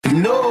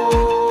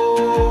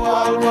No,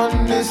 I'll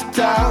run this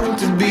town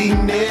to be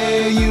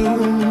near you.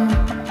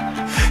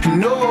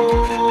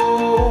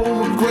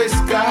 No gray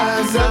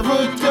skies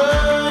ever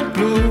turn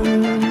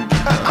blue.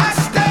 I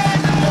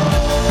stand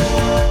alone.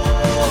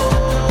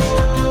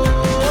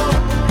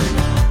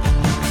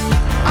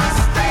 I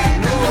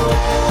stand alone.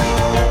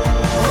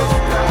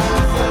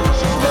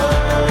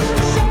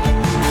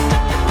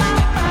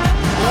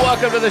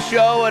 Welcome to the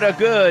show and a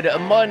good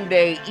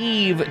Monday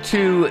Eve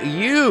to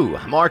you.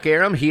 Mark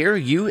Arum here,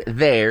 you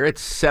there.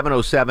 It's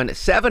 7:07,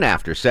 7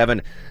 after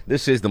 7.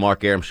 This is the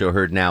Mark Arum Show,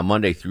 heard now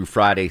Monday through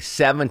Friday,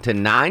 7 to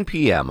 9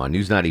 p.m. on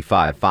News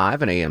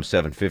 95.5 and AM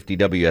 750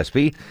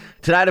 WSB.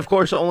 Tonight, of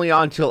course, only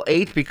on till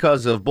 8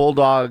 because of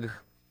Bulldog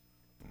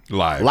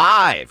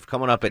Live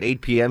coming up at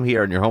 8 p.m.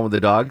 here on your home of the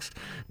dogs,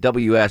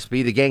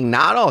 WSB. The gang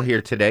not all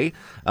here today.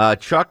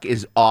 Chuck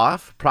is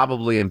off,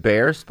 probably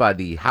embarrassed by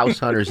the House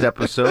Hunters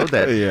episode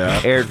that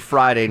aired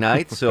Friday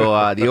night.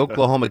 So the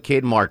Oklahoma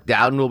kid, Mark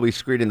Dowden, will be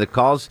screening the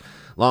calls.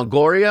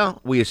 Longoria,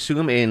 we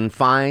assume, in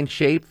fine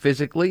shape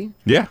physically.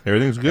 Yeah,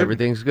 everything's good.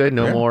 Everything's good.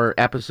 No more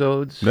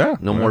episodes. Yeah.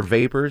 No more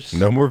vapors.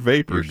 No more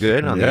vapors. You're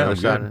good on the other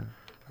side.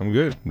 I'm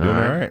good. Doing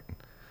all right.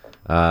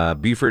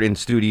 Buford in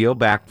studio,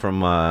 back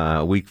from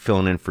a week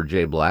filling in for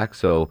Jay Black.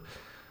 So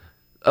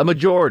a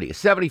majority,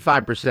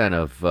 75%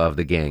 of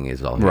the gang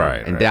is all here.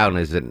 Right. And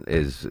Dowden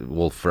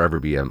will forever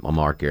be a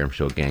Mark Arum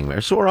Show gang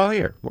member. So we're all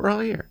here.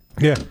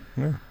 Yeah.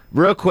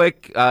 Real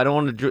quick, I don't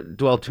want to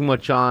dwell too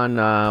much on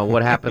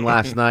what happened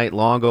last night.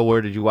 Longo,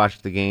 where did you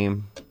watch the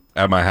game?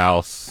 At my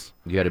house.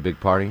 You had a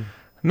big party?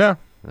 No.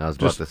 I was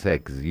about to say,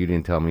 because you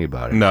didn't tell me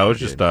about it. No, it was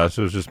just us.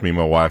 It was just me,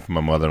 my wife, and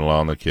my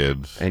mother-in-law, and the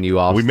kids. And you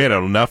all... We made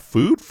enough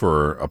food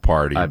for a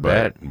party. I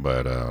bet.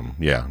 But,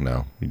 yeah,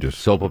 no. You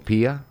just...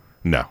 Sopapilla?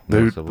 No.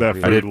 Dude, Sopapilla. that I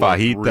food did was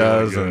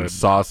fajitas really and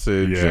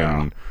sausage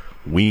and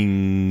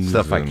wings.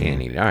 Stuff and, I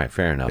can't eat. All right,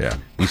 fair enough. Yeah.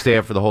 You stay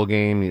up for the whole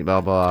game,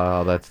 blah, blah,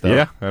 all that stuff?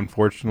 Yeah,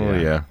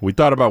 unfortunately, yeah. We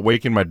thought about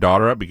waking my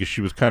daughter up because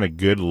she was kind of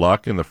good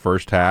luck in the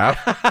first half.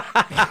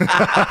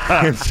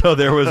 And so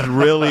there was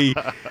really,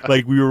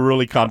 we were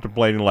really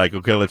contemplating,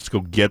 okay, let's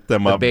go get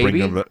them up. baby?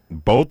 Bring them,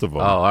 both of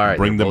them. Oh, all right.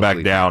 Bring They're them both back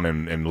sleeping. down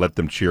and let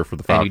them cheer for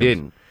the And Falcons. you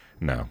didn't?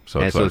 No.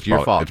 So And so it's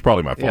your fault. It's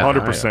probably my fault.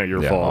 Yeah, 100%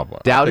 your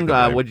fault. Dowden,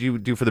 what did you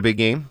do for the big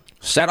game?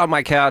 Sat on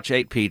my couch,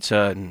 ate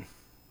pizza, and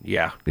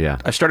yeah.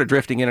 I started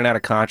drifting in and out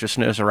of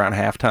consciousness around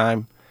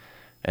halftime,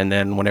 and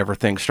then whenever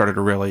things started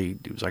to really,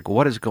 it was like,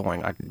 what is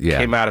going on? I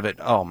came out of it,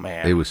 oh,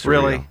 man. It was surreal.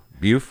 Really?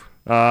 Buf?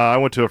 I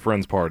went to a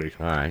friend's party.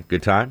 All right.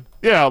 Good time?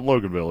 Yeah,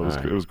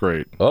 Loganville. It was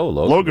great. Oh,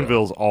 Loganville.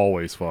 Loganville's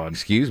always fun.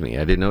 Excuse me.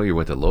 I didn't know you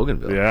went to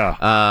Loganville. Yeah.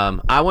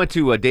 I went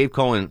to Dave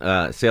Cohen,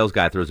 sales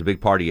guy, throws a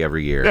big party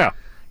every year. Yeah.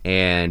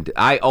 And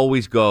I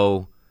always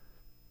go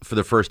for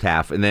the first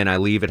half, and then I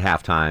leave at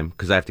halftime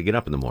because I have to get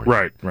up in the morning.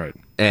 Right.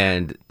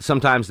 And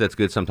sometimes that's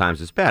good,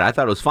 sometimes it's bad. I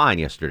thought it was fine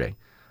yesterday.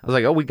 I was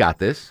like, oh, we got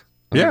this.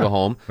 I'm going to go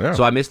home. Yeah.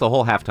 So I missed the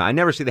whole halftime. I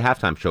never see the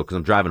halftime show because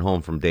I'm driving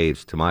home from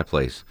Dave's to my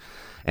place.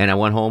 And I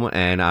went home,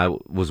 and I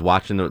was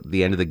watching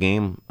the end of the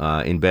game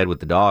in bed with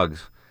the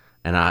dogs,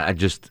 and I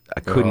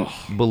couldn't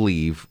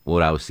believe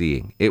what I was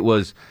seeing. It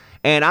was,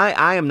 and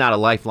I am not a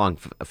lifelong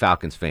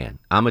Falcons fan.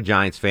 I'm a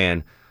Giants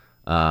fan.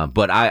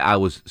 But I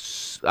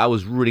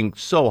was rooting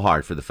so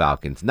hard for the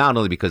Falcons, not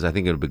only because I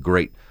think it would be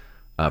great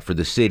for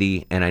the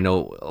city, and I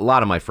know a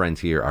lot of my friends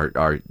here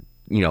are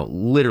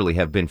literally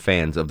have been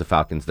fans of the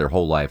Falcons their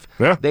whole life.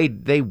 Yeah.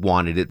 They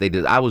wanted it. They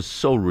did. I was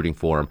so rooting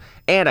for them,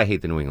 and I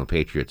hate the New England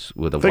Patriots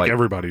with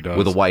everybody does.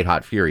 with a white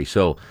hot fury.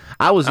 So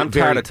I'm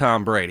tired of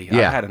Tom Brady.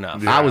 Yeah, I've had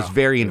enough. I was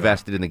very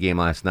invested in the game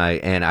last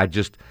night, and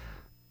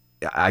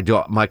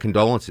my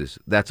condolences.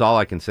 That's all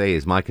I can say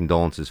is my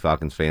condolences,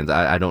 Falcons fans.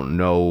 I don't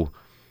know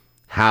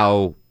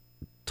how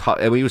tough.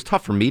 I mean, it was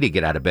tough for me to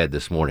get out of bed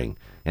this morning,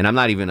 and I'm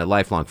not even a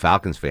lifelong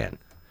Falcons fan.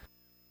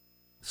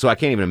 So I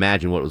can't even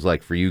imagine what it was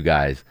like for you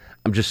guys.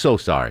 I'm just so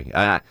sorry.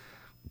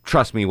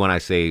 Trust me when I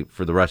say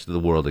for the rest of the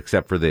world,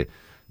 except for the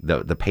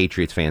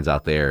Patriots fans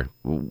out there,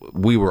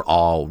 we were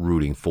all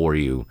rooting for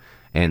you.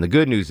 And the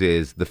good news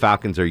is the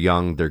Falcons are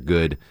young, they're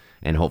good,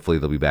 and hopefully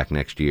they'll be back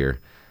next year.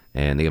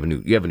 And you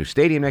have a new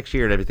stadium next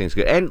year, and everything's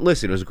good. And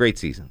listen, it was a great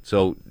season,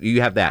 so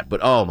you have that. But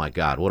oh my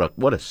God,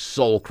 what a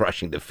soul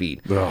crushing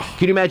defeat! Ugh.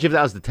 Can you imagine if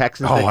that was the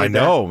Texans? Oh, I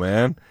know,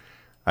 man.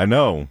 I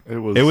know.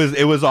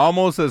 It was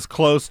almost as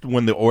close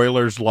when the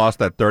Oilers lost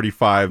that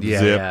 35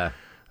 zip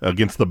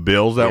against the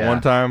Bills at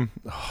one time.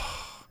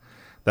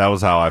 That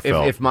was how I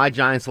felt. If my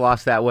Giants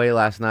lost that way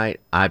last night,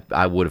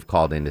 I would have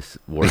called in this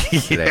work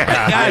today.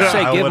 I'd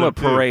say give them a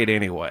parade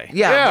anyway.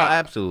 Yeah,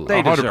 absolutely.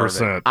 They deserve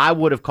 100%. it. I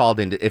would have called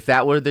in if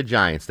that were the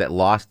Giants that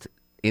lost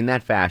in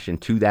that fashion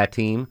to that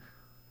team.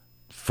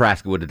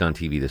 Frasca would have done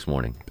TV this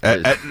morning.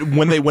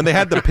 When they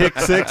had the pick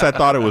six, I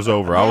thought it was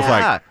over.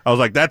 I was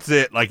like, that's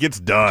it. Like, it's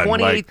done.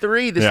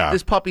 28-3.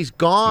 This puppy's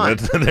gone.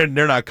 They're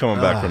not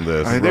coming back from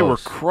this. They were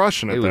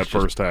crushing it that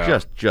first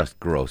half. Just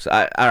gross.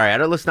 All right,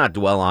 let's not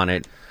dwell on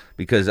it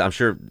because I'm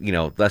sure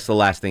that's the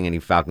last thing any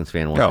Falcons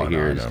fan wants to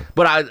hear.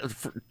 But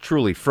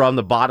truly, from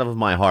the bottom of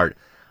my heart,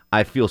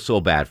 I feel so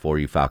bad for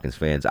you, Falcons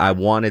fans. I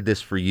wanted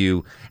this for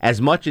you.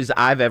 As much as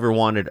I've ever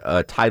wanted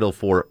a title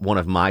for one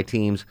of my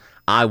teams,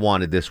 I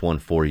wanted this one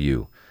for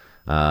you.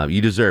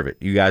 You deserve it.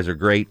 You guys are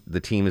great.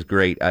 The team is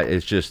great.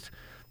 It's just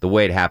the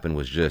way it happened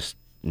was just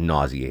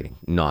nauseating.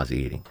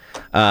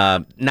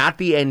 Not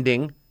the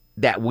ending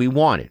that we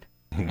wanted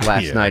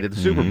last night at the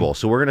Super Bowl.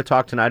 So we're going to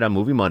talk tonight on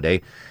Movie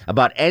Monday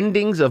about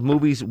endings of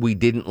movies we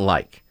didn't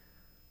like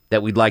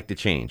that we'd like to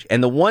change.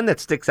 And the one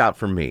that sticks out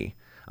for me,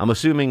 I'm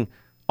assuming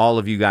all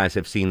of you guys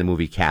have seen the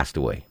movie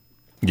Castaway.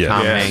 Yeah.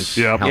 Tom Hanks.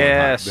 Yep. Helen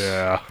Yes. Hunt.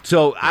 Yeah.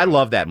 So I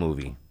love that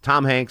movie.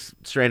 Tom Hanks,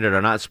 stranded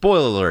or not.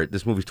 Spoiler alert,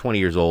 this movie's 20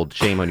 years old.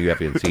 Shame on you if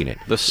you haven't seen it.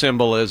 The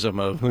symbolism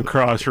of the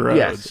crossroads.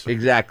 Yes,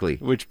 exactly.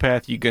 Which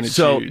path you going to choose?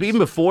 So even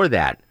before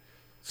that,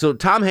 so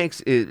Tom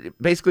Hanks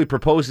basically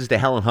proposes to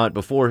Helen Hunt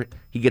before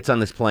he gets on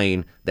this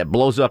plane that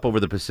blows up over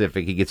the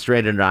Pacific. He gets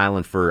stranded on an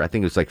island for, I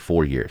think it was like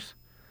 4 years.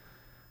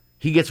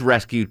 He gets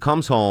rescued,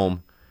 comes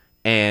home,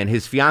 and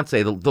his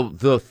fiancée,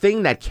 the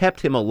thing that kept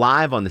him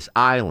alive on this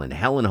island,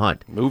 Helen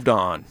Hunt,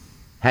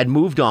 had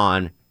moved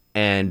on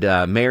and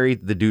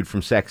married the dude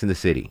from Sex and the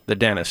City. The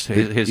dentist.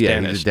 His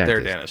dentist.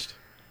 Their dentist.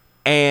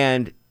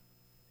 And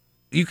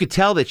you could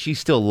tell that she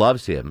still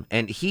loves him,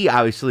 and he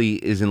obviously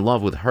is in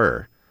love with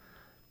her.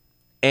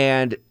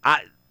 And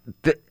I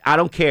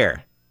don't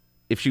care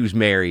if she was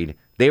married.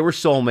 They were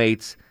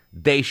soulmates.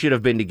 They should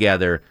have been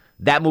together.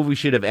 That movie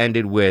should have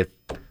ended with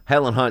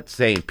Helen Hunt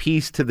saying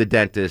peace to the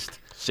dentist.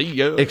 See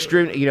ya.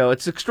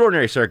 It's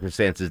extraordinary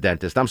circumstances,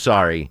 dentist. I'm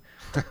sorry.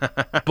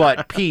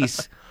 But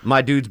peace,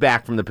 my dude's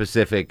back from the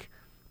Pacific.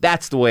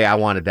 That's the way I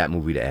wanted that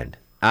movie to end.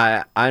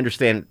 I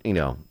understand,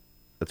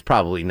 it's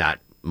probably not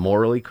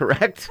morally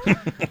correct.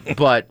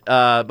 but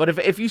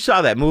if you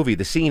saw that movie,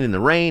 the scene in the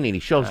rain, and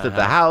he shows up at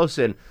the house,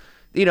 and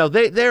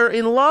they're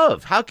in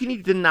love. How can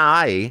you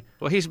deny?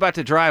 Well, he's about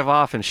to drive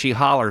off, and she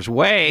hollers,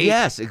 "Wait!"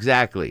 Yes,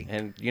 exactly.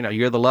 And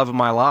you're the love of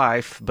my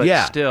life,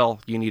 but still,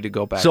 you need to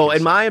go back. So,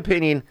 in my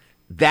opinion,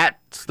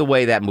 that's the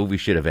way that movie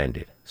should have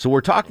ended. So,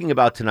 we're talking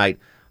about tonight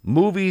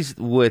movies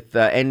with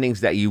endings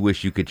that you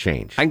wish you could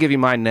change. I can give you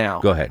mine now.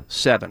 Go ahead.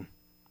 7.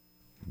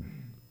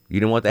 You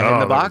didn't want that head in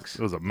the box?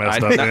 It was a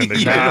messed up ending.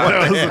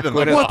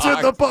 What's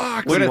in the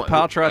box? Gwyneth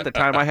Paltrow at the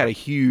time, I had a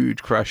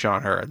huge crush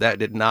on her. That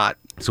did not.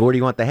 So where do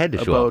you want the head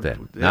to show up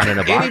then? Not in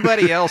a box?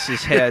 Anybody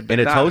else's head, but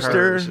in a not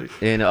toaster? hers.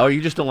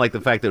 You just don't like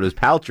the fact that it was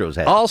Paltrow's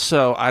head.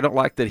 Also, I don't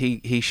like that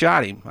he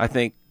shot him. I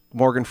think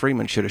Morgan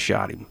Freeman should have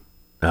shot him.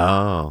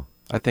 Oh.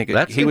 I think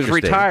That's he was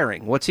interesting.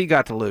 retiring. What's he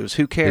got to lose?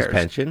 Who cares? His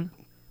pension?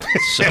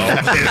 So,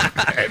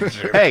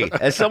 hey,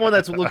 as someone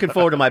that's looking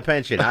forward to my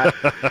pension,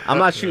 I'm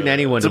not shooting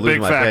anyone to lose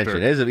my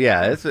pension.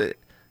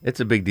 It's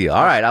a big deal.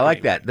 All right, I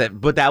like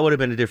that. But that would have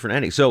been a different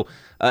ending. So,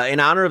 in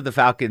honor of the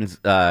Falcons'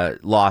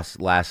 loss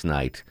last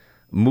night,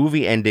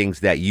 movie endings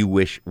that you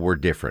wish were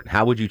different.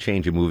 How would you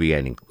change a movie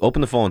ending?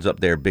 Open the phones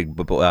up there, big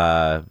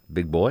boy,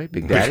 big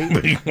daddy,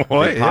 big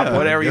boy, big pop,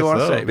 whatever you want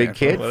to say, big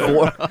kid.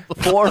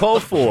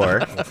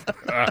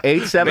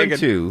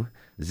 404-872.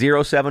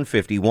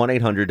 0750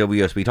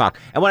 1-800-WSB Talk.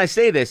 And when I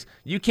say this,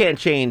 you can't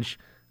change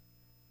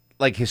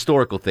like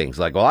historical things.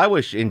 Like, well, I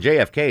wish in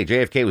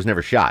JFK was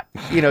never shot.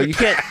 You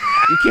can't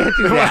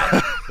do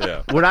that.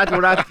 Yeah. We're not.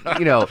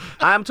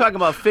 I'm talking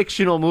about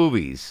fictional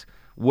movies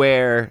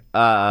where,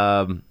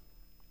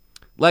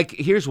 like,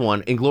 here's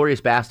one,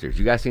 Inglourious Basterds.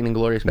 You guys seen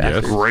Inglourious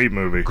Basterds? Yes. Great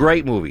movie.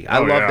 Great movie. I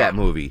love that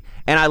movie,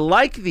 and I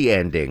like the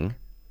ending.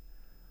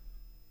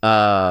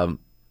 But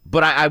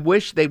I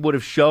wish they would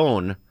have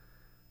shown.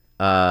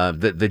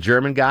 The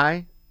German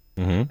guy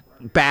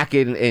back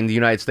in the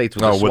United States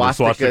with a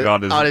swastika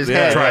on his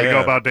head. Trying to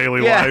go about daily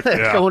life.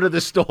 Yeah. Going to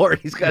the store.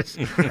 He's got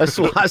a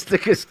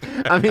swastika.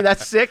 I mean,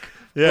 that's sick.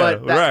 Yeah,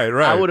 but right.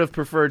 I would have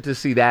preferred to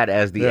see that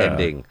as the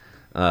ending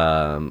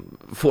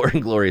for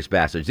Inglourious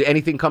Basterds.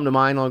 Anything come to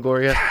mind,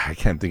 Longoria? I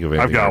can't think of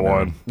anything. I've got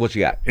one. What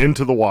you got?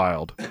 Into the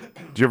Wild.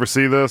 Did you ever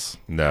see this?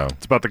 No.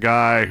 It's about the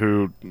guy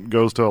who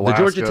goes to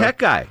Alaska. The Georgia Tech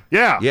guy.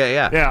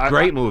 Yeah.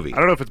 Great movie. I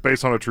don't know if it's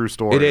based on a true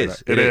story. It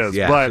is. It is.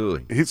 Yeah, but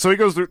absolutely. so he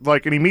goes through,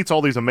 and he meets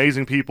all these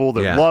amazing people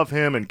that love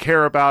him and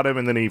care about him,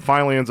 and then he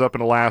finally ends up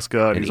in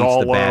Alaska, and he's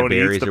all alone.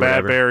 He eats the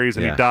bad berries,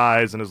 and he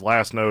dies, and his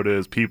last note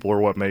is, "People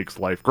are what makes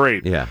life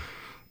great." Yeah.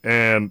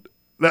 And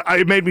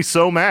it made me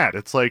so mad.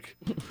 It's like,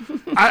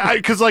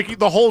 because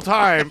the whole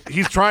time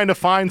he's trying to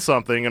find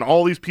something, and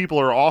all these people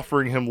are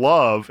offering him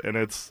love, and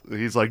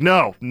he's like,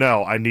 no,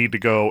 I need to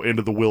go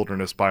into the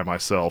wilderness by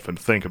myself and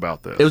think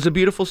about this. It was a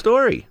beautiful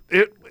story.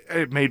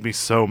 It made me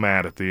so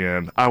mad at the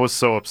end. I was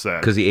so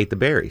upset. Because he ate the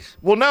berries.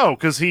 Well, no,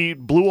 because he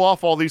blew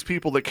off all these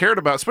people that cared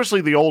about,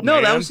 especially the old man.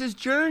 No, that was his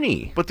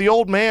journey. But the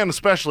old man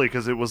especially,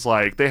 because it was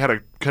like they had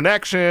a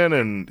connection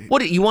and...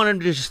 What, you want him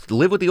to just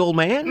live with the old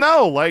man?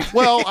 No, I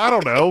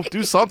don't know.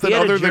 Do something he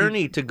had other a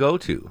journey to go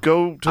to.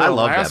 Go to I Alaska.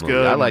 love that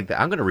movie. I like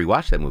that. I'm going to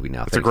rewatch that movie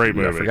now. It's a great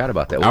movie. I forgot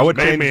about that. I would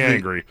made change me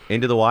angry.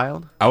 Into the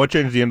Wild? I would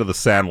change the end of The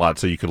Sandlot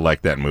so you could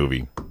like that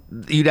movie.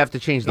 You'd have to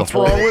change the What's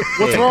whole.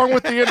 what's wrong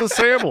with the end of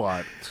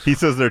Sandlot? He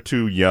says they're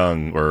too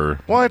young, or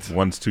what?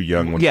 One's too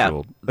young, one's too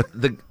old.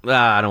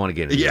 I don't want to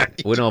get into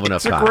it. We don't have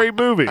enough time. It's a great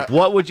movie.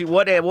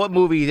 What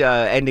movie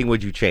ending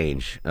would you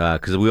change?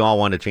 Because we all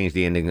want to change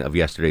the ending of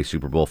yesterday's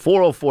Super Bowl.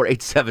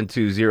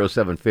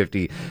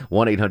 404-872-0750,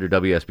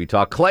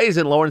 1-800-WSB-TALK. Clay's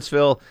in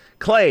Lawrenceville.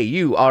 Clay,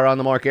 you are on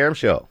the Mark Arum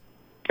Show.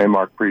 Hey,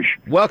 Mark, Preach.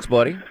 Welks,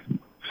 buddy.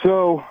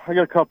 So, I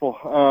got a couple.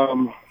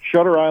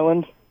 Shutter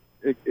Island,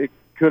 it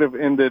could have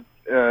ended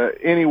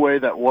any way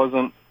that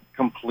wasn't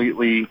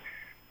completely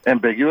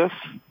ambiguous.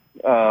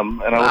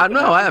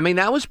 I mean,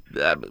 that was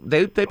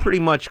they pretty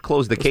much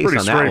closed the case on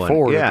that one.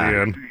 Straightforward at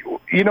the end.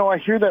 You know, I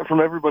hear that from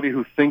everybody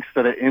who thinks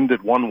that it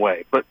ended one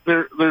way, but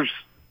there's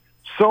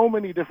so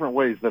many different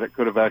ways that it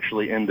could have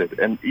actually ended,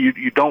 and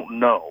you don't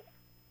know,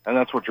 and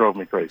that's what drove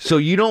me crazy. So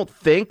you don't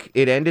think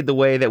it ended the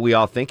way that we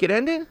all think it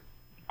ended?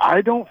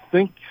 I don't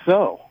think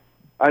so.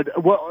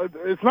 Well,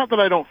 it's not that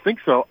I don't think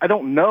so. I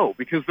don't know,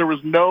 because there was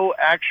no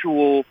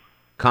actual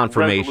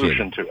confirmation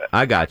resolution to it.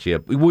 I got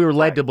you. We were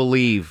led to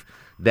believe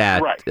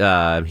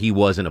that he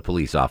wasn't a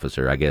police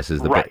officer, I guess,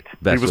 is the best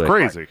He was way.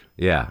 crazy.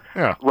 Yeah.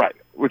 Right,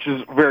 which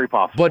is very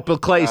possible.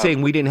 But Clay's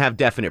saying we didn't have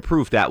definite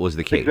proof that was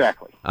the case.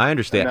 Exactly. I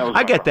understand.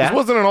 I get that.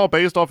 Wasn't it all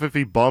based off if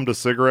he bummed a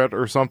cigarette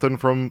or something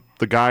from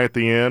the guy at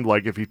the end?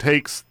 Like, if he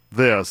takes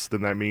this,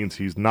 then that means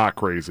he's not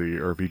crazy,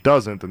 or if he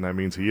doesn't, then that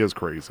means he is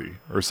crazy,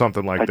 or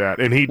something like that.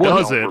 And he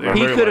does it.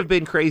 He could have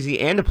been crazy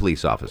and a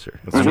police officer.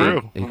 That's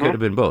true. He could have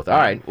been both. All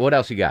right, what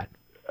else you got?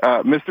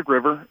 Mystic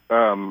River.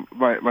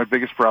 My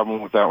biggest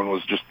problem with that one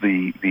was just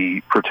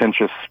the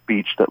pretentious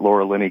speech that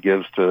Laura Linney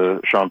gives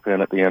to Sean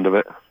Penn at the end of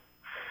it.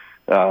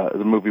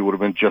 The movie would have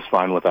been just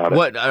fine without it.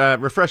 What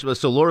refresh?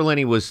 So Laura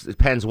Linney was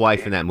Penn's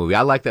wife in that movie.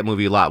 I like that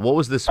movie a lot. What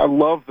was this? I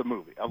love the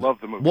movie.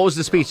 What was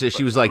the speech that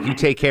she was like, "You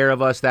take care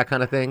of us," that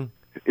kind of thing?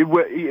 It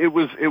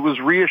was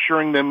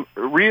reassuring him,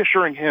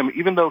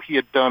 even though he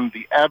had done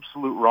the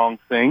absolute wrong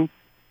thing,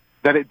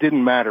 that it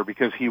didn't matter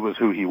because he was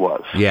who he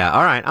was. Yeah.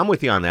 All right, I'm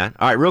with you on that.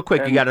 All right, real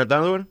quick, you got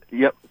another one?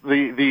 Yep.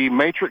 The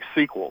Matrix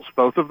sequels,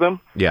 both of them.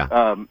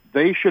 Yeah.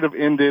 They should have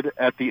ended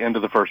at the end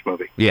of the first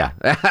movie. Yeah,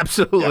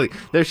 absolutely. Yeah.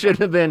 There shouldn't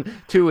have been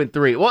 2 and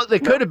 3. Well, they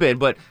could have been,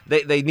 but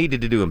they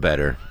needed to do them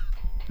better.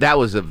 That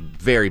was a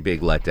very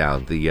big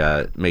letdown,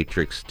 the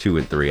Matrix 2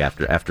 and 3,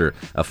 after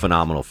a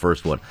phenomenal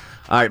first one.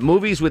 All right,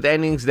 movies with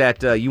endings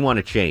that you want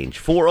to change.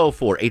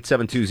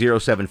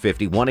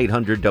 404-872-0750,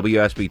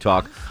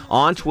 1-800-WSB-TALK.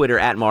 On Twitter,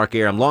 at Mark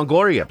Arum.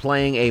 Longoria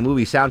playing a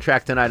movie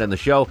soundtrack tonight on the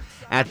show.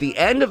 At the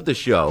end of the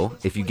show,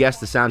 if you guess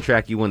the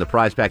soundtrack, you win the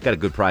prize pack. Got a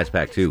good prize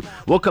pack, too.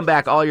 We'll come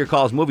back. All your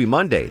calls, Movie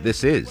Monday.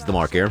 This is The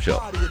Mark Arum Show.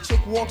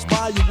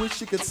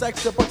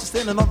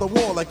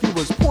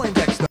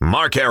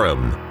 Mark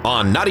Arum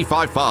on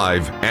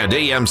 95.5 and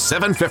AM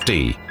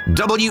 750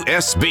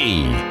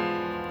 WSB.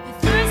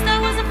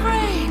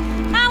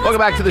 Welcome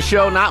back to the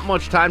show. Not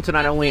much time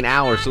tonight, only an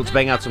hour, so let's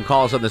bang out some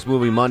calls on this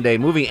Movie Monday.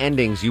 Movie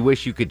endings you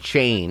wish you could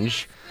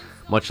change,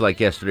 much like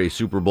yesterday's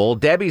Super Bowl.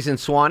 Debbie's in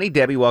Swanee.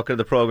 Debbie, welcome to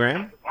the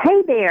program.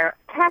 Hey there,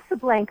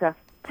 Casablanca.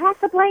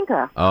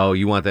 Oh,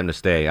 you want them to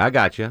stay. I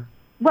got you.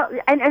 Well,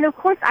 and of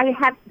course I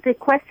have the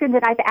question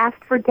that I've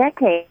asked for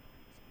decades.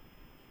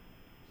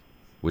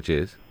 Which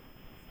is?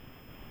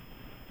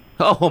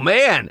 Oh,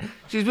 man.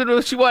 She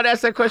wanted to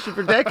ask that question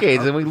for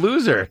decades, and we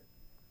lose her.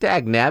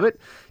 Dag nabbit.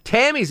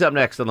 Tammy's up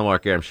next on the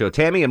Mark Arum Show.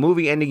 Tammy, a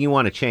movie ending you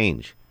want to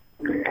change?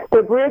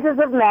 The Bridges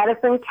of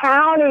Madison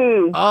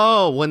County.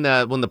 Oh, when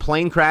the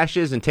plane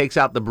crashes and takes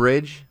out the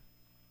bridge?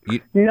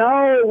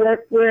 No, with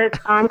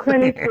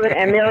Clint Eastwood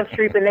and Meryl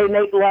Streep, and they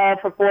make love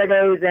for 4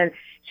 days, and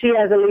she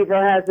has to leave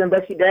her husband,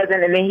 but she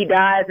doesn't, and then he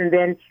dies, and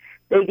then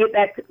they get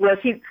back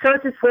she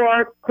searches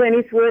for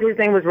Clint Eastwood. His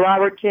name was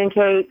Robert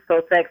Kincaid,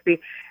 so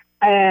sexy.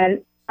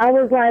 And I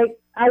was like,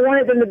 I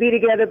wanted them to be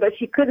together, but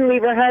she couldn't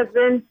leave her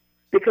husband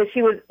because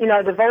she was,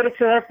 devoted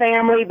to her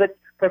family. But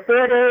for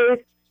 4 days,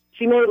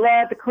 she made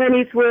love to Clint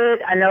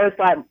Eastwood. I know it's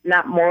like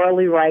not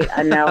morally right.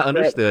 I know.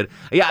 Understood.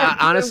 Yeah,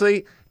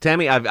 honestly,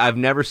 Tammy, I've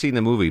never seen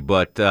the movie,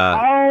 but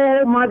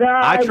oh my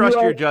God, I trust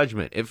your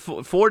judgment. If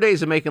 4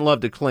 days of making love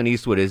to Clint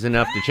Eastwood is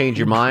enough to change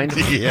your mind,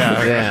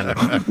 then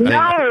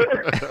no.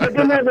 But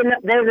then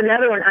there's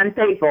another one,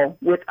 Unfaithful,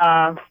 with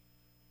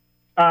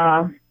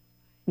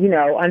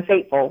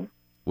Unfaithful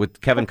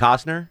with Kevin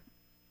Costner.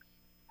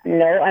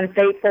 No,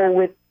 Unfaithful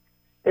with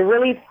the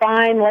really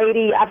fine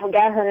lady. I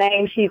forgot her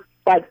name. She's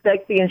like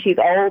sexy and she's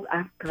old.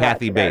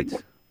 Kathy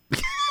Bates.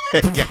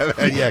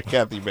 Yeah,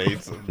 Kathy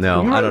Bates.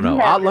 No, I don't know.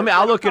 I'll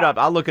look it up.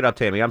 I'll look it up,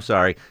 Tammy. I'm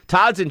sorry.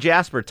 Todd's in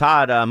Jasper.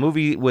 Todd, a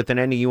movie with an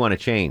ending you want to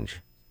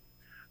change?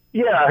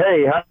 Yeah.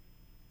 Hey.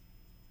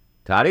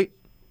 Toddy?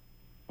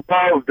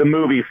 Oh, the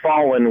movie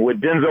Fallen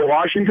with Denzel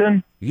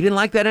Washington. You didn't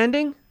like that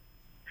ending?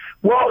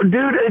 Well,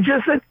 dude, it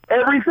just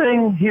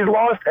everything. He's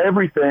lost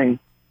everything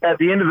at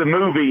the end of the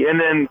movie, and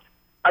then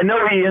I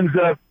know he ends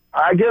up.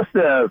 I guess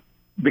the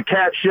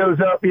cat shows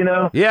up,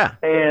 Yeah.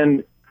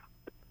 And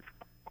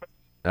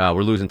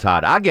we're losing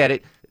Todd. I get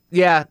it.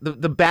 Yeah,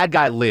 the bad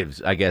guy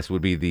lives, I guess,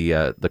 would be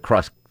the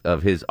crux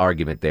of his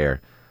argument there.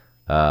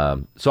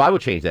 So I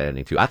would change that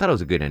ending too. I thought it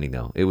was a good ending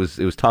though. It was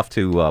tough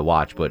to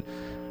watch, but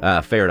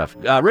fair enough.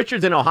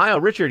 Richard's in Ohio.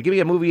 Richard, give me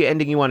a movie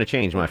ending you want to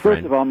change, my friend.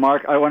 First of all,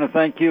 Mark, I want to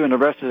thank you and the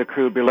rest of the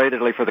crew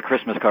belatedly for the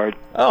Christmas card.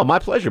 Oh, my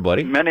pleasure,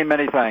 buddy. Many,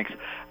 many thanks.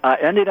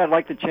 Ending I'd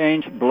like to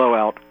change,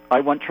 Blowout. I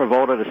want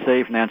Travolta to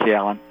save Nancy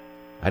Allen.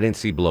 I didn't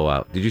see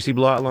Blowout. Did you see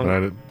Blowout,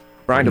 Long?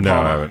 Brian De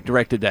Palma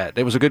directed that.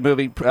 It was a good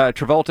movie.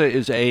 Travolta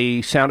is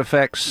a sound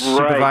effects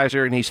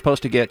supervisor, and he's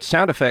supposed to get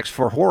sound effects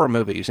for horror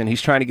movies, and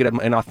he's trying to get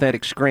an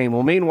authentic scream.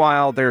 Well,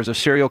 meanwhile, there's a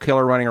serial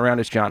killer running around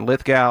as John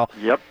Lithgow.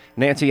 Yep.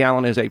 Nancy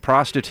Allen is a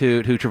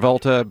prostitute who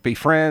Travolta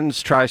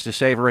befriends, tries to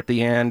save her at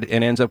the end,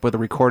 and ends up with a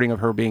recording of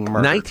her being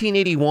murdered.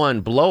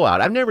 1981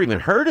 Blowout. I've never even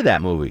heard of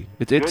that movie.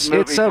 It's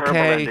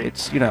okay.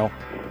 It's, All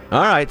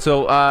right,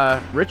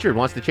 so Richard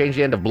wants to change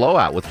the end of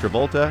Blowout with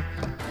Travolta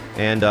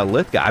and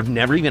Lithgow. I've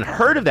never even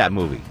heard of that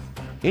movie.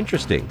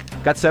 Interesting.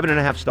 Got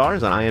 7.5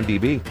 stars on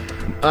IMDb.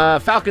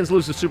 Falcons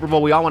lose the Super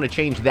Bowl. We all want to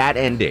change that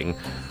ending.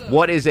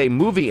 What is a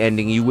movie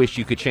ending you wish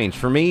you could change?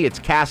 For me, it's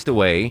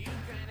Castaway.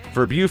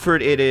 For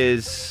Buford, it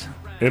is...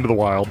 End of the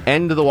Wild.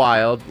 End of the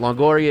Wild.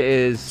 Longoria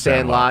is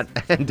Sandlot.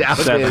 And Dowd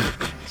is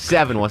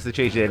Seven. Wants to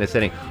change the end of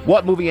setting.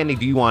 What movie ending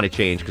do you want to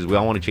change? Because we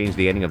all want to change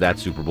the ending of that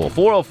Super Bowl.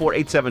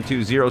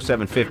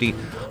 404-872-0750.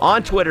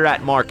 On Twitter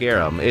at Mark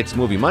Arum. It's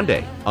Movie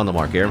Monday on The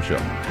Mark Arum Show.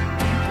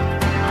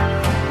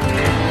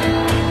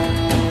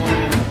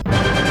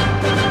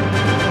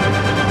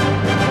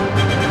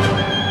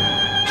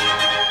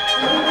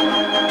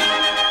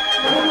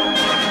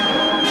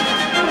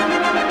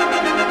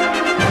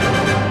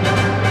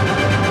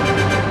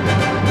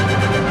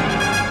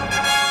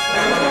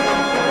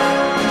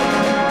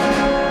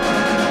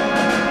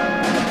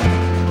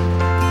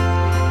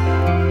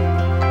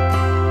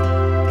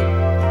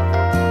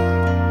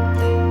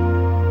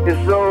 It's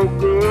so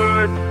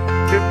good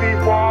to be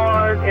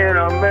born in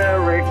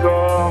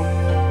America,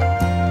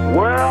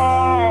 where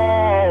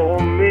all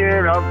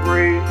men are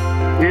free.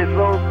 It's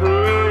so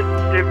good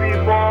to be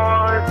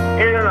born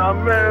in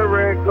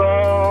America,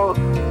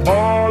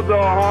 all the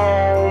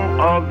home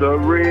of the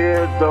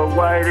red, the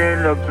white,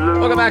 and the blue.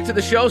 Welcome back to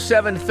the show.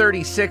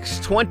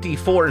 7:36,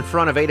 24 in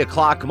front of 8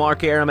 o'clock.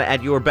 Mark Arum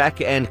at your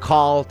beck and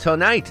call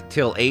tonight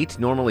till 8,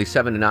 normally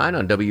 7 to 9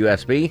 on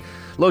WSB.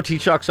 Low T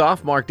Chuck's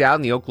off. Mark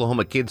Dowd, the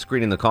Oklahoma Kids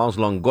screening the calls.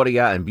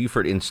 Longoria and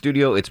Buford in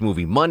studio. It's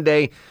Movie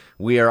Monday.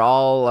 We are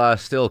all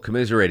still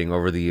commiserating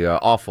over the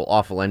awful,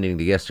 awful ending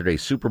to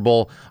yesterday's Super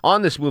Bowl.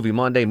 On this Movie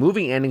Monday,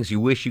 movie endings you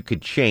wish you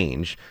could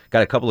change.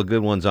 Got a couple of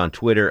good ones on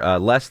Twitter.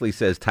 Leslie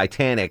says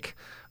Titanic.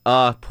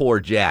 Poor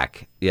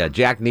Jack. Yeah,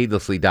 Jack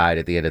needlessly died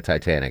at the end of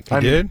Titanic. He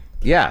did?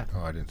 Yeah.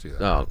 Oh, I didn't see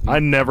that. Oh, I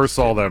never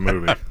saw that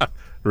movie.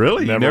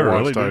 Really? Never, You never watched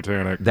really did?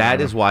 Titanic.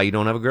 That is why you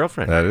don't have a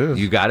girlfriend. That is.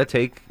 You got to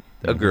take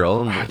a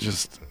girl. And,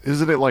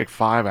 Isn't it like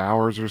 5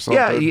 hours or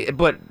something? yeah,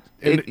 but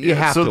you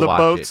have so to the watch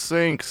boat it.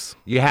 sinks.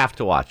 You have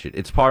to watch it.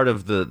 It's part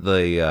of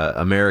the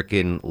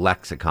American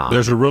lexicon.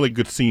 There's a really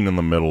good scene in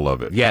the middle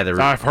of it. Yeah,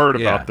 I've heard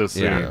about this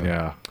scene. Yeah.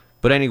 Yeah.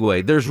 But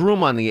anyway, there's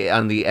room on the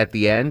at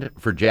the end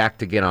for Jack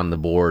to get on the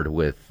board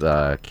with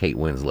Kate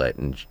Winslet,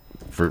 and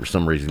for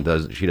some reason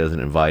she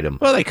doesn't invite him.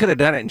 Well, they could have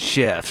done it in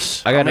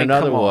shifts. I got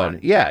another come one. on.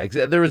 Yeah,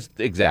 there was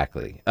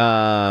exactly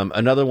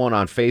another one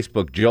on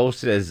Facebook. Joe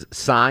says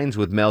Signs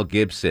with Mel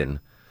Gibson.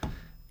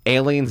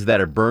 Aliens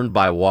that are burned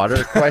by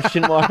water?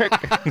 Question mark.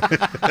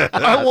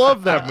 I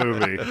love that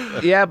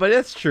movie. Yeah, but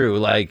it's true.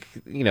 Like,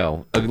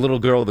 a little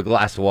girl with a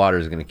glass of water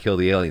is going to kill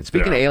the alien.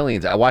 Speaking of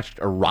aliens, I watched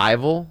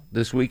Arrival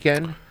this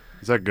weekend.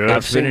 Is that good?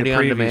 I've seen the Xfinity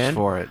on previews demand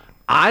for it.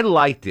 I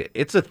liked it.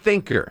 It's a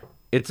thinker.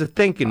 It's a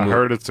thinking I movie.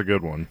 heard it's a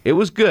good one. It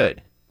was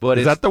good, but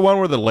Is that the one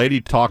where the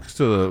lady can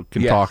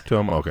Yes. talk to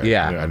him? Okay.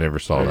 Yeah. I never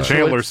saw that.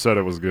 Chandler said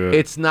it was good.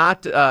 It's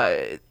not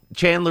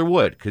Chandler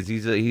would, because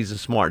he's a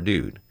smart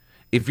dude.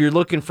 If you're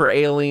looking for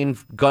alien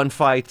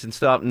gunfights and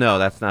stuff, no,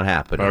 that's not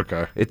happening.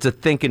 Okay. It's a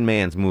thinking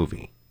man's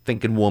movie,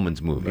 thinking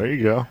woman's movie. There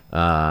you go.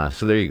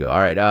 So there you go. All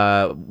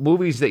right.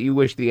 Movies that you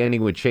wish the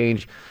ending would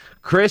change.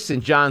 Chris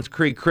in Johns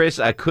Creek. Chris,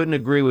 I couldn't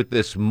agree with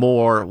this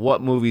more.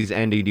 What movie's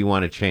ending do you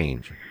want to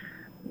change?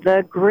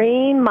 The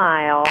Green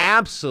Mile.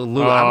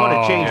 Absolutely. I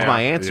want to change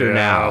my answer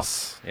now.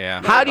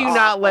 Yeah. How do you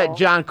not let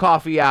John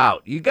Coffey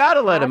out? You got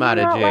to let him out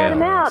of jail. Let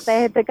him out.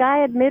 The guy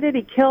admitted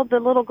he killed the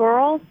little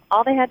girls.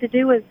 All they had to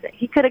do was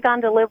he could have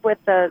gone to live with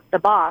the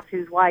boss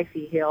whose wife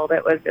he killed.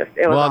 It was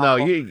Well, awful.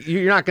 no,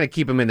 you're not going to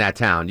keep him in that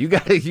town. You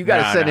got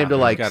to send him to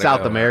like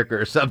South America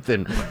or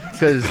something,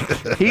 because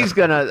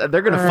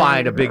they're gonna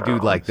find a big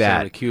dude like that.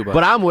 Send him to Cuba.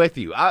 But I'm with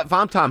you. If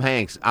I'm Tom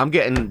Hanks, I'm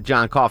getting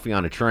John Coffey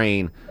on a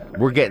train.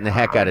 We're getting the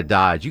heck out of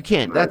Dodge. You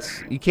can't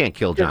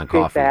kill John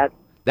Coffey.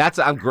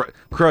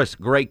 Chris,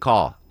 great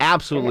call.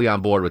 Absolutely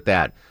on board with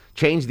that.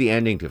 Change the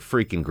ending to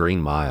freaking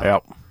Green Mile.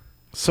 Yep.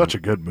 Such a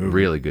good movie.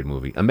 Really good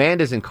movie.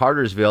 Amanda's in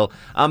Cartersville.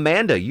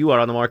 Amanda, you are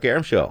on the Mark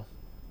Arum Show.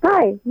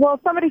 Hi. Well,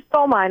 somebody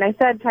stole mine. I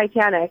said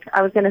Titanic.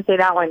 I was going to say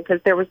that one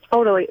because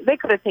they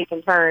could have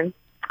taken turns.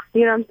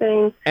 You know what I'm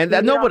saying? And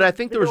but I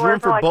think there was room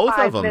for like both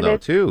 5 of them,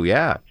 minutes. though, too.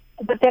 Yeah.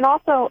 But then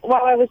also,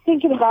 while I was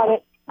thinking about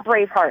it,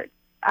 Braveheart.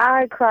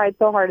 I cried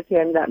so hard at the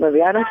end of that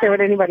movie. I don't care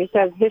what anybody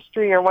says,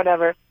 history or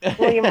whatever.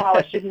 William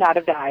Wallace should not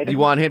have died. You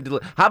want him to?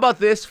 How about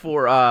this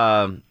for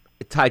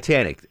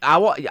Titanic?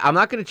 I'm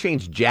not going to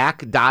change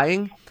Jack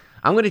dying.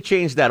 I'm going to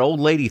change that old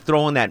lady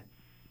throwing that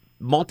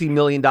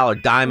multi-million-dollar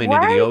diamond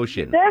into the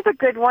ocean. There's a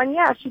good one.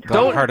 Yeah, she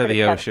totally Heart of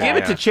the Ocean. Give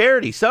it to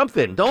charity.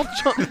 Something. Don't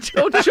chuck.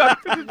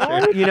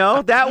 You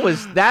know,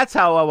 that's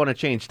how I want to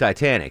change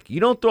Titanic. You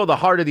don't throw the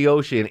heart of the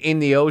ocean in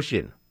the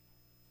ocean.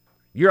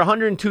 You're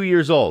 102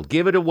 years old.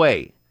 Give it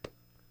away.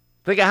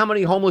 Think of how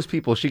many homeless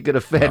people she could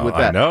have fed with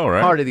that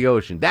heart of the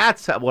ocean.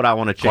 That's what I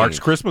want to change. Clark's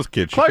Christmas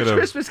Kids.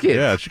 Christmas Kids.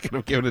 Yeah, she could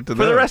have given it to them.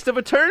 For the rest of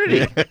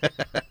eternity. Yeah.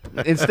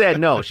 Instead,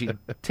 no, she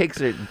takes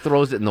it and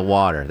throws it in the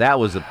water.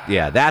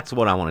 That's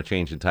what I want to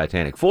change in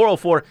Titanic.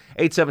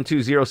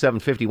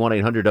 404-872-0750,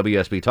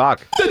 1-800-WSB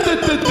Talk.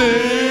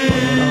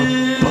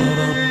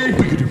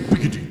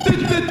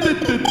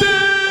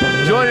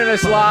 Joining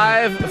us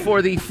live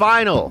for the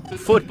final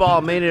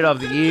football minute of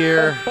the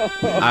year.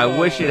 I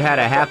wish it had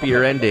a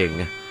happier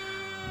ending.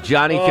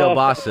 Johnny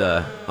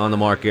Kilbasa on the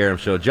Mark Arum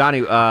Show.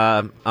 Johnny,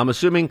 I'm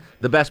assuming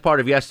the best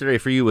part of yesterday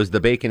for you was the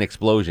bacon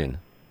explosion.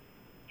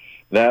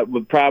 That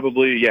would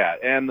probably, yeah,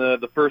 and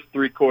the first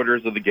 3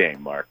 quarters of the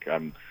game, Mark.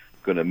 I'm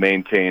going to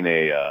maintain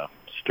a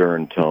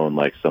stern tone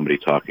like somebody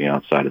talking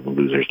outside of the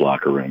loser's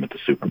locker room at the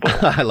Super Bowl.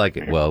 I like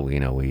it. Well, we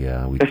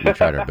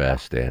tried our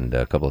best, and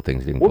a couple of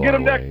things didn't go our way. We'll get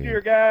them next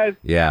year, guys.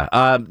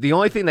 Yeah. The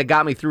only thing that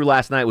got me through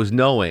last night was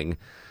knowing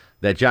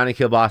that Johnny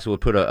Kilbasa would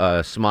put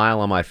a smile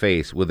on my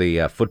face with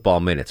a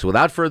football minute. So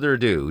without further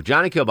ado,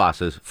 Johnny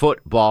Kilbasa's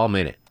Football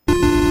Minute. Last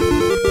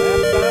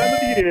time of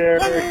the year,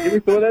 give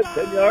me some of that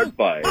 10-yard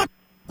fight.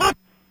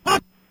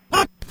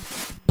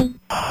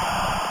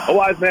 A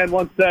wise man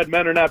once said,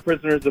 men are not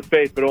prisoners of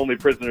faith, but only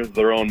prisoners of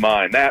their own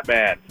mind. That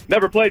man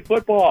never played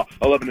football.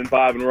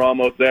 11-5, and we're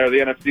almost there. The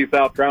NFC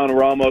South crown, and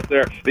we're almost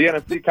there. The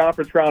NFC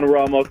Conference crown, and we're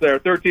almost there.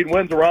 13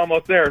 wins, and we're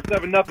almost there.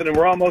 7-0, and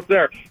we're almost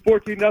there.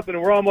 14-0,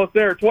 and we're almost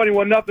there.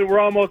 21-0, we're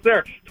almost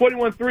there.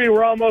 21-3,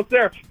 we're almost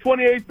there.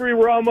 28-3,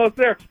 we're almost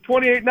there.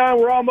 28-9,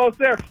 we're almost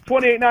there.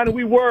 28-9, and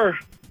we were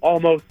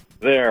almost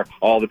there.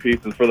 All the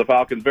pieces for the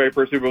Falcons' very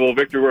first Super Bowl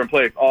victory were in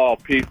place. All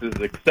pieces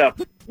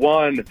except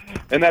one.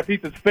 And that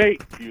piece is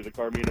fate. You, the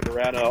Carmina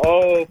Burana.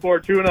 Oh,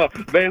 Fortuna.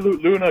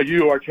 Velut Luna.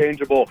 You are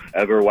changeable.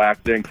 Ever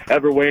waxing.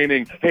 Ever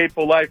waning.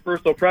 Hateful life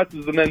first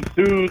oppresses and then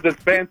soothes as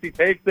fancy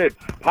takes it.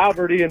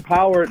 Poverty and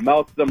power. It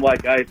melts them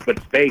like ice.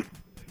 But space.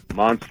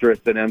 Monstrous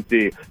and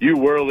empty. You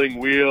whirling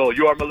wheel.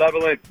 You are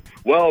malevolent.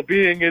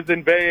 Well-being is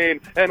in vain.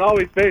 And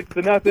always fades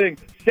to nothing.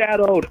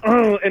 Shadowed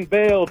and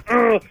veiled.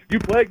 You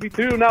plague me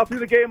too. Now through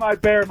the game I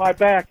bear my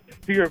back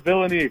to your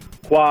villainy.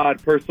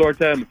 Quad per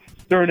sortem,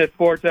 sternus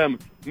fortem,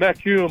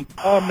 mecum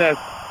omnes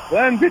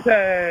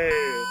lenvite.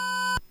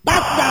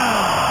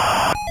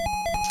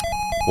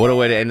 What a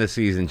way to end the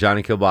season,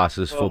 Johnny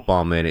Kilbasa's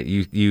Football Minute.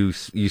 You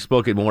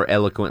spoke it more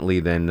eloquently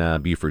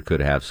than Buford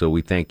could have, so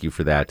we thank you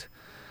for that.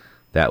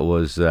 That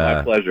was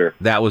my pleasure.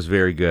 That was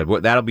very good.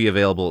 That'll be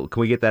available.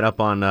 Can we get that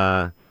up on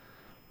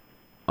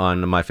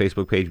my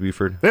Facebook page,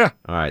 Buford? Yeah.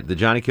 All right. The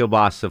Johnny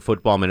Kilbasa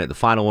Football Minute, the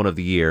final one of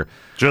the year.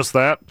 Just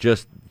that?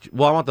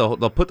 Well, I want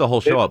they'll put the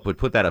whole show up, but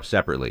put that up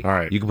separately. All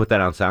right. You can put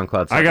that on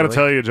SoundCloud separately. I got to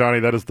tell you, Johnny,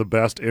 that is the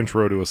best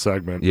intro to a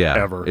segment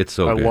ever. It's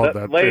so good. I love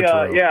that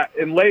intro. Yeah,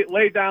 and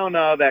lay down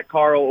that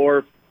Carl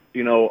Orff,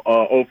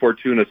 O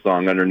Fortuna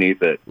song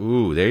underneath it.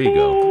 Ooh, there you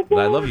go.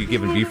 I love you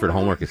giving Buford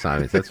homework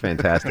assignments. That's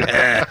fantastic.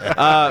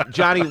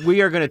 Johnny,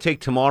 we are going to take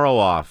tomorrow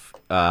off,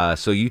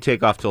 so you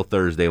take off till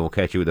Thursday, and we'll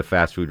catch you with a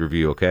fast food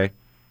review, okay?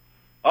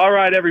 All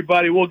right,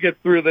 everybody, we'll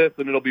get through this,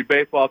 and it'll be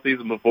baseball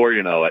season before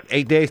you know it.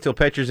 8 days till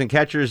pitchers and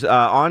catchers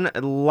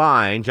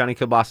online,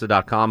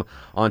 JohnnyKilbasa.com,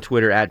 on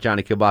Twitter, at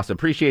Johnny Kilbasa.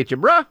 Appreciate you,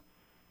 bruh.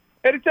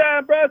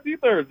 Anytime, bro. See you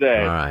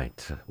Thursday. All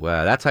right.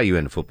 Well, that's how you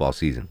end the football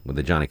season, with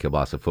the Johnny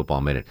Kilbasa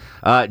Football Minute.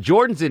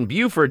 Jordan's in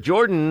Buford.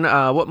 Jordan,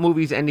 what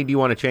movie's ending do you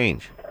want to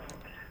change?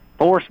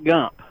 Forrest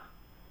Gump.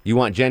 You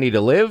want Jenny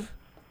to live?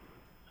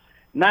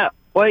 No.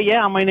 Well,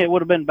 yeah, I mean, it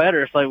would have been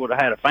better if they would have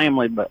had a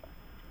family, but,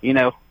 he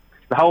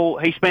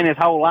spent his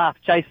whole life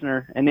chasing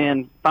her, and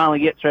then finally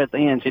gets her at the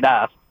end, she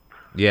dies.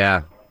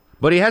 Yeah.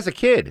 But he has a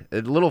kid,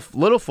 a little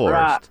Forrest.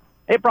 Right.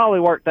 It probably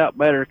worked out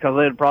better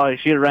because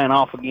she'd have ran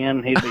off again,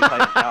 and he'd be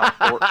paying child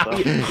support. So.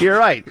 You're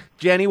right.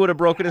 Jenny would have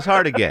broken his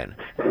heart again.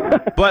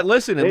 But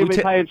listen, he'd be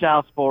paying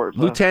child support.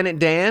 So. Lieutenant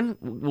Dan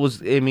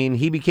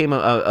he became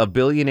a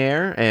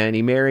billionaire, and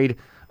he married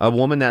a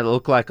woman that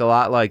looked a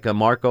lot like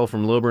Marco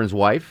from Lilburn's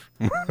wife.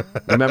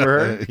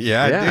 Remember her?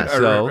 Yeah.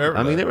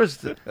 I mean,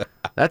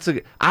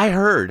 I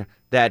heard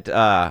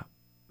that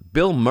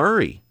Bill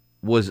Murray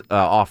was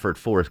offered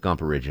Forrest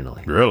Gump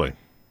originally. Really?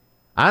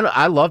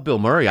 I love Bill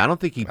Murray. I don't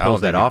think he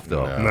pulls that off,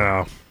 though.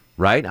 No.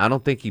 Right? I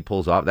don't think he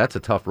pulls off. That's a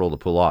tough role to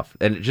pull off.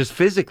 And just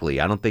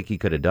physically, I don't think he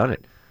could have done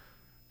it.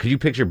 Could you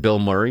picture Bill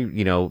Murray,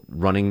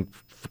 running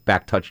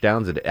back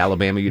touchdowns at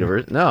Alabama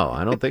University? No,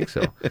 I don't think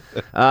so.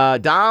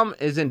 Dom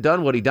is in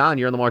Dunwoody. Don,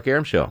 you're on the Mark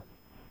Arum Show.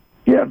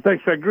 Yeah,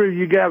 thanks. I agree with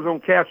you guys on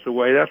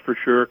Castaway, that's for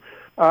sure.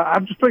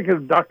 I'm just thinking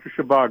of Dr.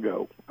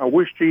 Zhivago. I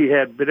wished he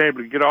had been able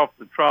to get off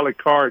the trolley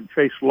car and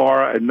chase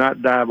Laura and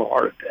not die of a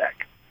heart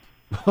attack.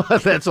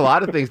 That's a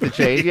lot of things to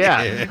change.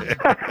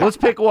 Yeah. Let's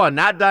pick one.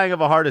 Not dying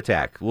of a heart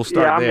attack. We'll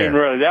start there. I mean,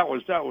 really, that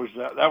was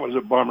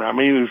a bummer. I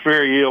mean, he was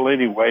very ill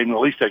anyway, and the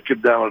least I could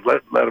have done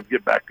was let him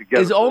get back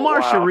together. Is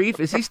Omar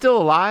Sharif? Is he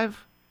still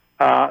alive?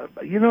 Last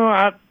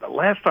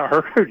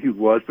I heard he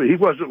was, but he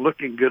wasn't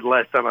looking good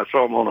last time I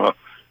saw him on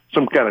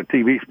some kind of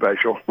TV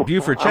special.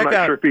 Buford, check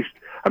out.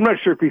 I'm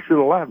not sure if he's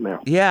still alive now.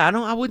 Yeah,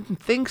 I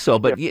wouldn't think so,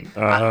 but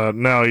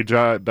no, he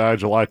died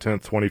July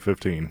 10th,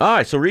 2015. All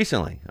right, so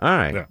recently. All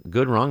right, yeah.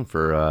 Good run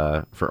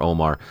for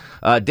Omar.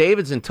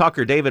 David's and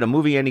Tucker. David, a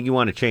movie ending you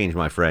want to change,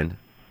 my friend?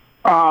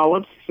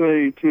 Let's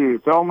say two: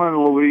 Thelma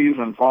and Louise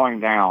and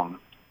Falling Down.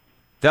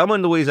 Thelma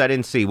and Louise, I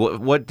didn't see.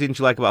 What didn't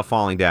you like about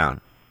Falling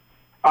Down?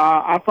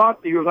 I thought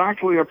he was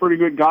actually a pretty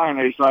good guy, and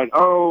they decided,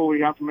 we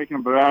have to make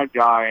him a bad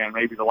guy, and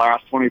maybe the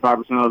last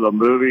 25% of the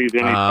movie,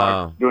 then he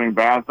starts doing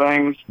bad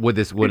things.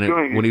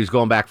 When he was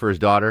going back for his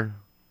daughter?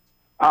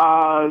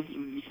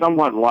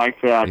 Somewhat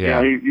like that.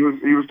 Yeah,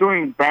 he was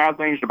doing bad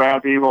things to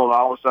bad people, and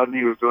all of a sudden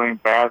he was doing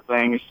bad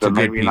things to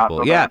maybe good not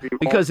people. so bad people.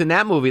 Because in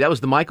that movie, that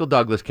was the Michael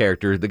Douglas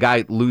character. The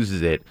guy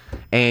loses it,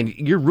 and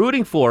you're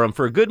rooting for him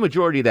for a good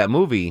majority of that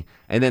movie,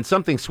 and then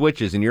something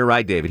switches, and you're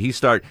right, David.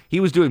 He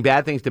was doing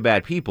bad things to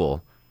bad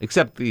people.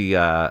 Except the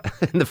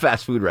in the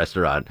fast food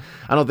restaurant.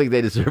 I don't think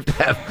they deserve to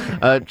have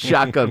a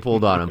shotgun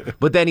pulled on him.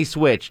 But then he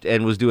switched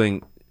and was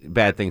doing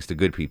bad things to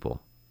good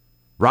people.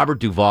 Robert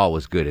Duvall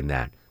was good in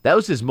that. That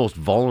was his most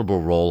vulnerable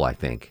role, I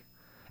think,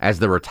 as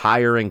the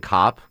retiring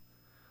cop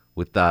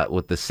with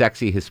the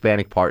sexy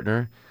Hispanic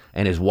partner,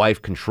 and his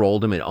wife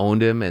controlled him and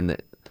owned him, and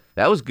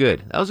that was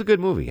good. That was a good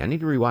movie. I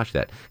need to rewatch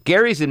that.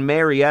 Gary's in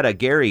Marietta.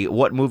 Gary,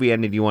 what movie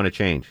ending do you want to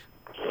change?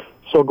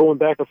 So going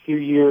back a few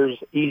years,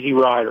 Easy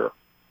Rider.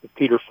 With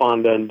Peter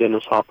Fonda and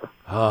Dennis Hopper.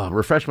 Oh,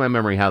 refresh my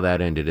memory how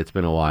that ended. It's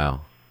been a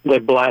while. They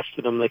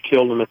blasted him. They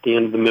killed him at the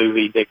end of the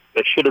movie. They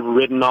should have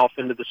ridden off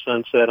into the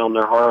sunset on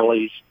their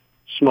Harleys,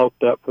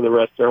 smoked up for the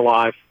rest of their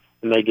life,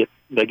 and they get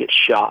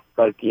shot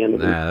right at the end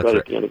of the, at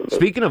the end of the movie.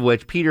 Speaking of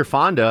which, Peter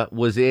Fonda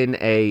was in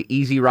a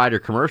Easy Rider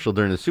commercial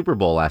during the Super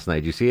Bowl last night.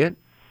 Did you see it?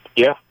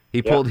 Yeah.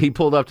 He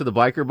pulled up to the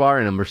biker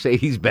bar in a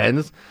Mercedes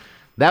Benz.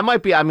 That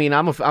might be. I mean,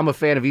 I'm a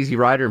fan of Easy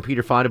Rider and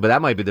Peter Fonda, but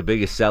that might be the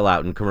biggest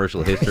sellout in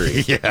commercial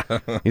history. Yeah.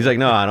 He's like,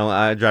 no, I don't.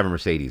 I drive a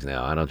Mercedes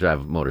now. I don't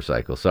drive a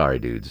motorcycle. Sorry,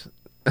 dudes.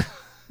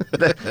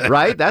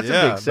 Right? That's a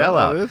big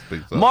sellout. That is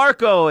big sellout.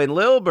 Marco in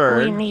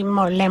Lilburn. We need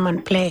more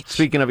lemon plates.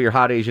 Speaking of your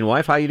hot Asian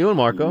wife, how you doing,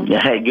 Marco?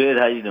 Yeah, hey, good.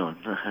 How you doing?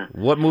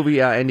 What movie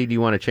ending do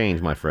you want to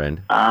change, my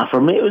friend? For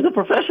me, it was The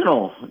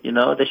Professional. You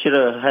know, they should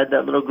have had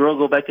that little girl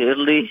go back to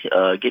Italy,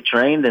 get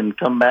trained, and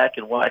come back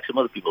and whack some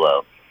other people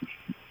out.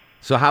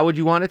 So how would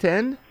you want it to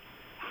end?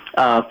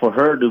 For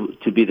her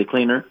to be the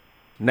cleaner.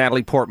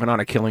 Natalie Portman on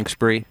a killing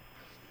spree.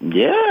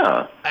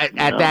 Yeah.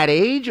 At that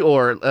age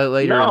or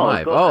later in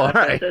life? All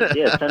right.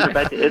 Send her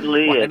back to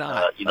Italy. And,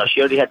 she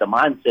already had the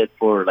mindset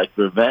for,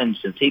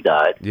 revenge since he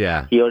died.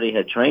 Yeah. He already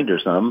had trained her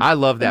some. I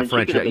love that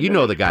French actor. You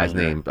know the guy's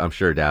name, I'm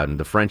sure, Dowden.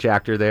 The French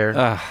actor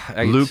there.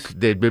 Luc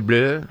de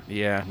Bleu.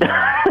 Yeah.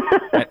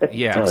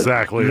 Yeah.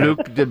 Exactly.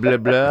 Luc de Bleu.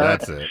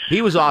 That's it.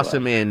 He was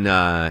awesome in...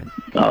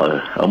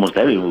 almost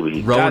every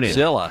movie.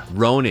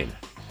 Ronin.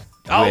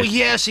 Oh,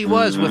 yes, he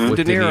was with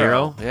De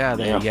Niro. Yeah.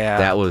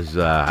 That was,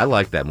 I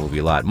like that movie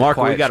a lot.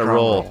 Marco, we got to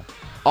roll.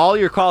 All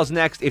your calls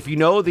next. If you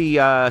know the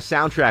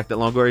soundtrack that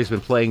Longoria's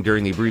been playing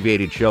during the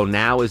abbreviated show,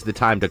 now is the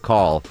time to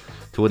call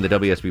to win the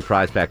WSB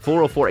prize pack.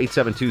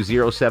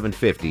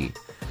 404-872-0750.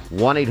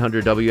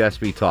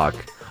 1-800-WSB-TALK.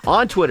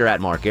 On Twitter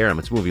at Mark Arum.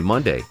 It's Movie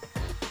Monday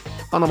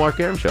on The Mark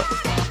Arum Show.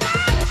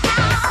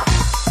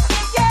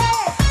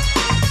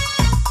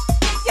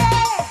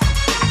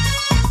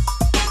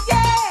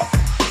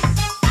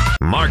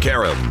 Mark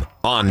Arum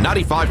on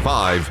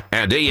 95.5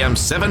 and AM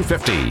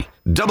 750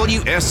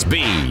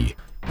 WSB.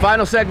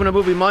 Final segment of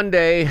Movie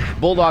Monday.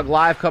 Bulldog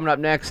Live coming up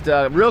next.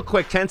 Real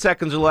quick, 10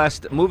 seconds or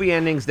less. Movie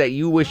endings that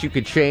you wish you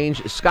could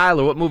change.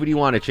 Skylar, what movie do you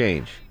want to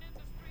change?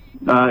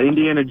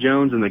 Indiana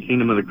Jones and the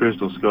Kingdom of the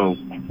Crystal Skull.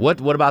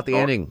 What about the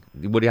ending?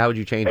 How would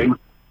you change it?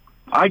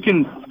 I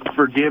can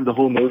forgive the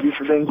whole movie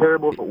for being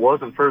terrible if it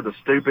wasn't for the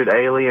stupid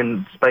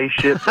alien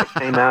spaceship that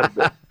came out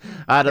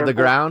of the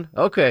ground.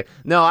 Okay,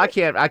 no, I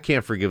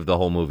can't forgive the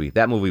whole movie.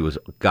 That movie was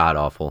god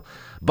awful.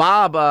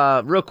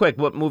 Bob, real quick,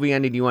 what movie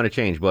ending do you want to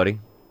change, buddy?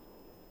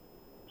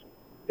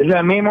 Is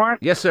that me, Mark?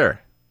 Yes, sir.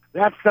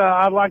 That's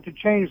I'd like to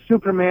change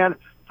Superman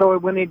so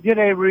when they did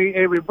a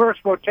reverse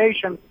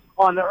rotation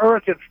on the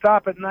Earth, it'd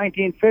stop at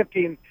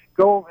 1950 and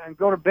go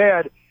to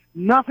bed.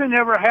 Nothing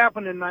ever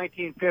happened in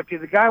 1950.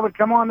 The guy would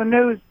come on the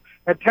news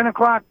at 10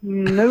 o'clock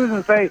news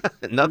and say,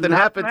 Nothing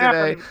happened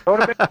today. Go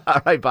to bed.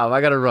 All right, Bob, I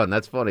got to run.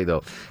 That's funny,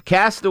 though.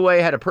 Castaway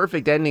had a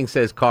perfect ending,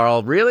 says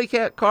Carl. Really,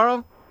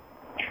 Carl?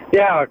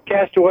 Yeah,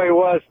 Castaway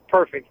was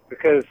perfect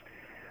because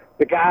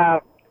the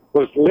guy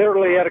was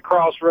literally at a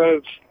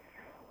crossroads.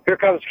 Here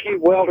comes a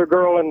cute welder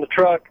girl in the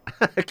truck.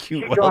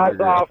 She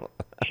drives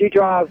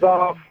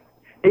off.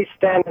 He's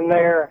standing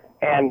there,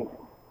 and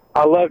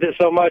I loved it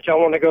so much, I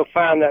want to go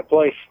find that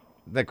place.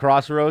 The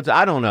Crossroads?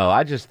 I don't know.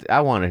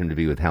 I wanted him to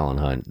be with Helen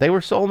Hunt. They were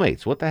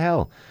soulmates. What the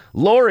hell?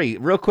 Lori,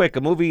 real quick,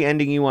 a movie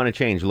ending you want to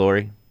change,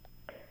 Lori?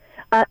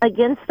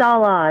 Against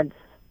All Odds.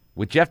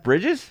 With Jeff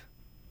Bridges?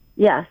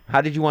 Yes.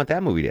 How did you want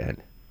that movie to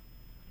end?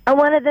 I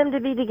wanted them to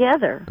be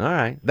together. All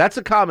right. That's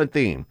a common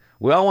theme.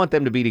 We all want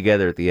them to be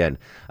together at the end.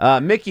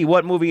 Mickey,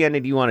 what movie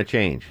ending do you want to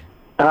change?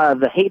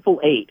 The Hateful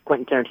Eight,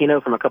 Quentin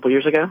Tarantino from a couple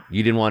years ago.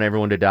 You didn't want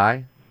everyone to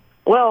die?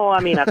 Well, I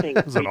mean, I think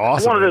It was an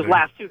awesome one of those movie.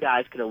 last two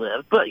guys could have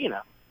lived, but, you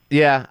know.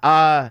 Yeah.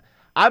 I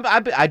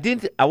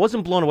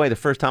wasn't blown away the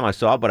first time I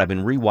saw it, but I've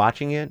been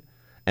rewatching it,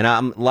 and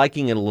I'm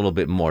liking it a little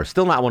bit more.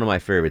 Still not one of my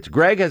favorites.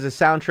 Greg has a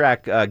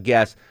soundtrack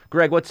guess.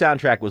 Greg, what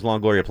soundtrack was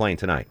Longoria playing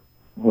tonight?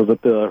 Was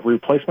it the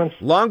Replacements?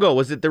 Longo,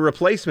 was it the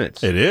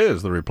Replacements? It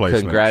is the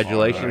Replacements.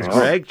 Congratulations,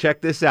 Greg.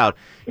 Check this out.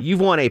 You've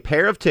won a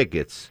pair of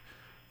tickets,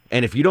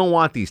 and if you don't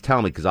want these,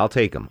 tell me, because I'll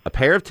take them. A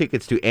pair of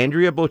tickets to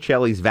Andrea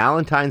Bocelli's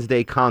Valentine's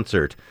Day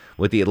concert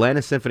with the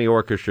Atlanta Symphony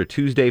Orchestra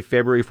Tuesday,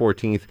 February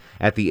 14th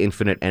at the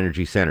Infinite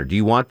Energy Center. Do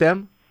you want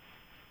them?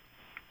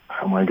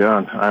 Oh, my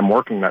God. I'm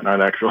working that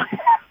night, actually.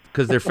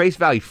 Because they're face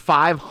value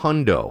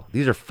 $500.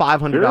 These are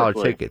 $500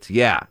 Seriously? tickets.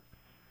 Yeah.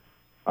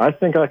 I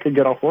think I could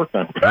get off work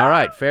then. All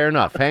right, fair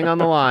enough. Hang on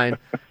the line.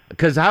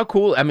 Because how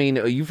cool, I mean,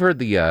 you've heard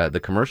the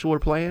commercial we're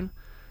playing?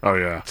 Oh,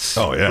 yeah.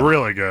 Oh, yeah.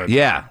 Really good.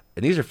 Yeah,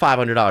 and these are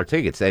 $500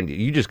 tickets, and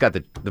you just got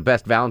the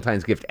best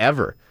Valentine's gift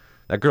ever.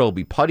 That girl will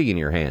be putty in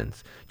your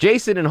hands.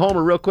 Jason and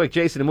Homer, real quick.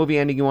 Jason, a movie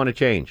ending you want to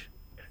change?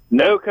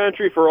 No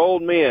Country for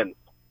Old Men.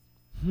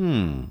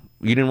 You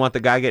didn't want the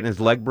guy getting his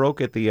leg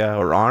broke at the,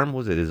 or arm?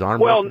 Was it his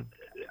arm Well, broken?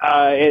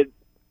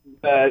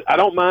 I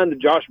don't mind the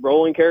Josh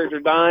Brolin character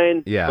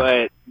dying, Yeah.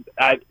 but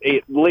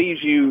it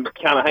leaves you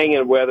kind of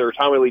hanging whether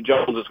Tommy Lee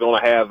Jones is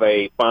going to have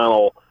a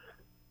final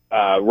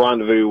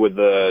rendezvous with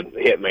the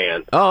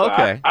hitman. Oh,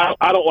 okay.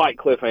 I don't like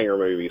cliffhanger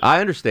movies.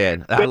 I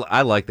understand.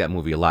 I like that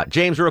movie a lot.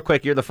 James, real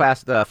quick, you're the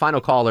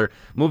final caller.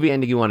 Movie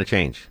ending you want to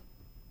change?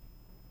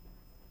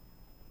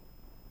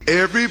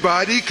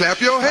 Everybody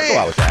clap your hands. Go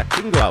out with that.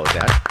 You can go out with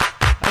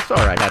that. That's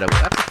all right.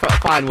 That's a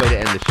fine way to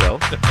end the show.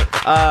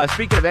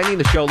 Speaking of ending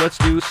the show, let's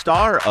do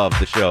Star of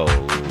the Show.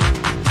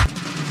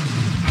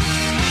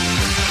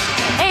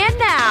 And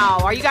now,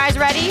 are you guys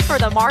ready for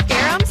the Mark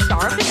Arum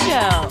Star of the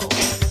Show?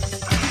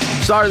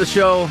 Star of the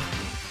Show,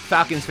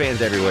 Falcons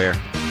fans everywhere.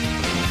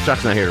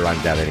 Chuck's not here to run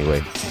it down anyway.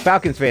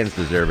 Falcons fans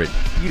deserve it.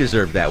 You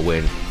deserve that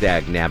win,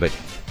 dag nabbit.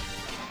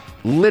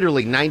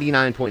 Literally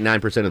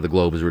 99.9% of the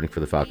globe is rooting for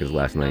the Falcons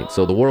last night.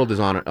 So the world is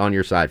on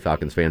your side,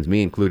 Falcons fans.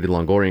 Me included,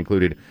 Longoria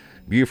included,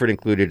 Buford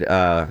included,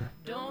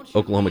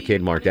 Oklahoma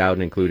kid Mark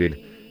Dowden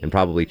included, and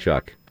probably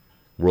Chuck.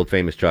 World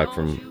famous Chuck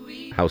from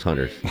House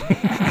Hunters.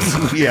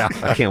 Yeah.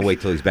 I can't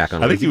wait till he's back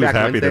on. I think he was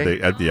happy Wednesday?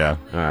 that they, yeah.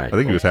 All right. I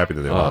think he was happy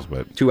that they lost,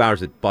 but 2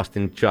 hours at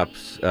busting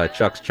Chuck's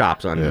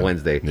chops on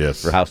Wednesday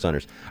Yes. for House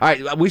Hunters. All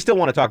right, we still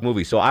want to talk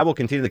movies, so I will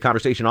continue the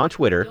conversation on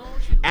Twitter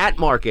at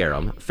Mark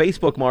Arum,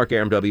 Facebook Mark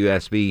Arum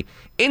WSB,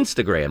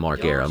 Instagram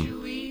Mark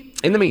Arum.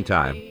 In the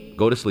meantime,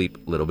 go to sleep,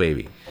 little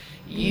baby.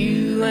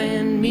 You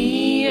and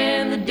me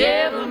and the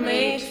devil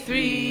makes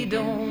three.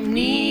 Don't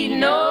need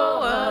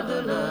no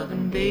other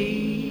loving, baby.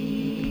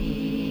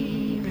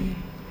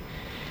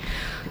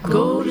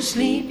 Go to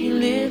sleep, you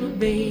little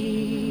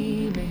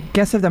baby.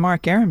 Guests of the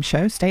Mark Arum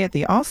Show stay at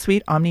the All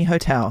Suite Omni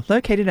Hotel,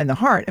 located in the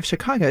heart of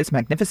Chicago's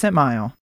Magnificent Mile.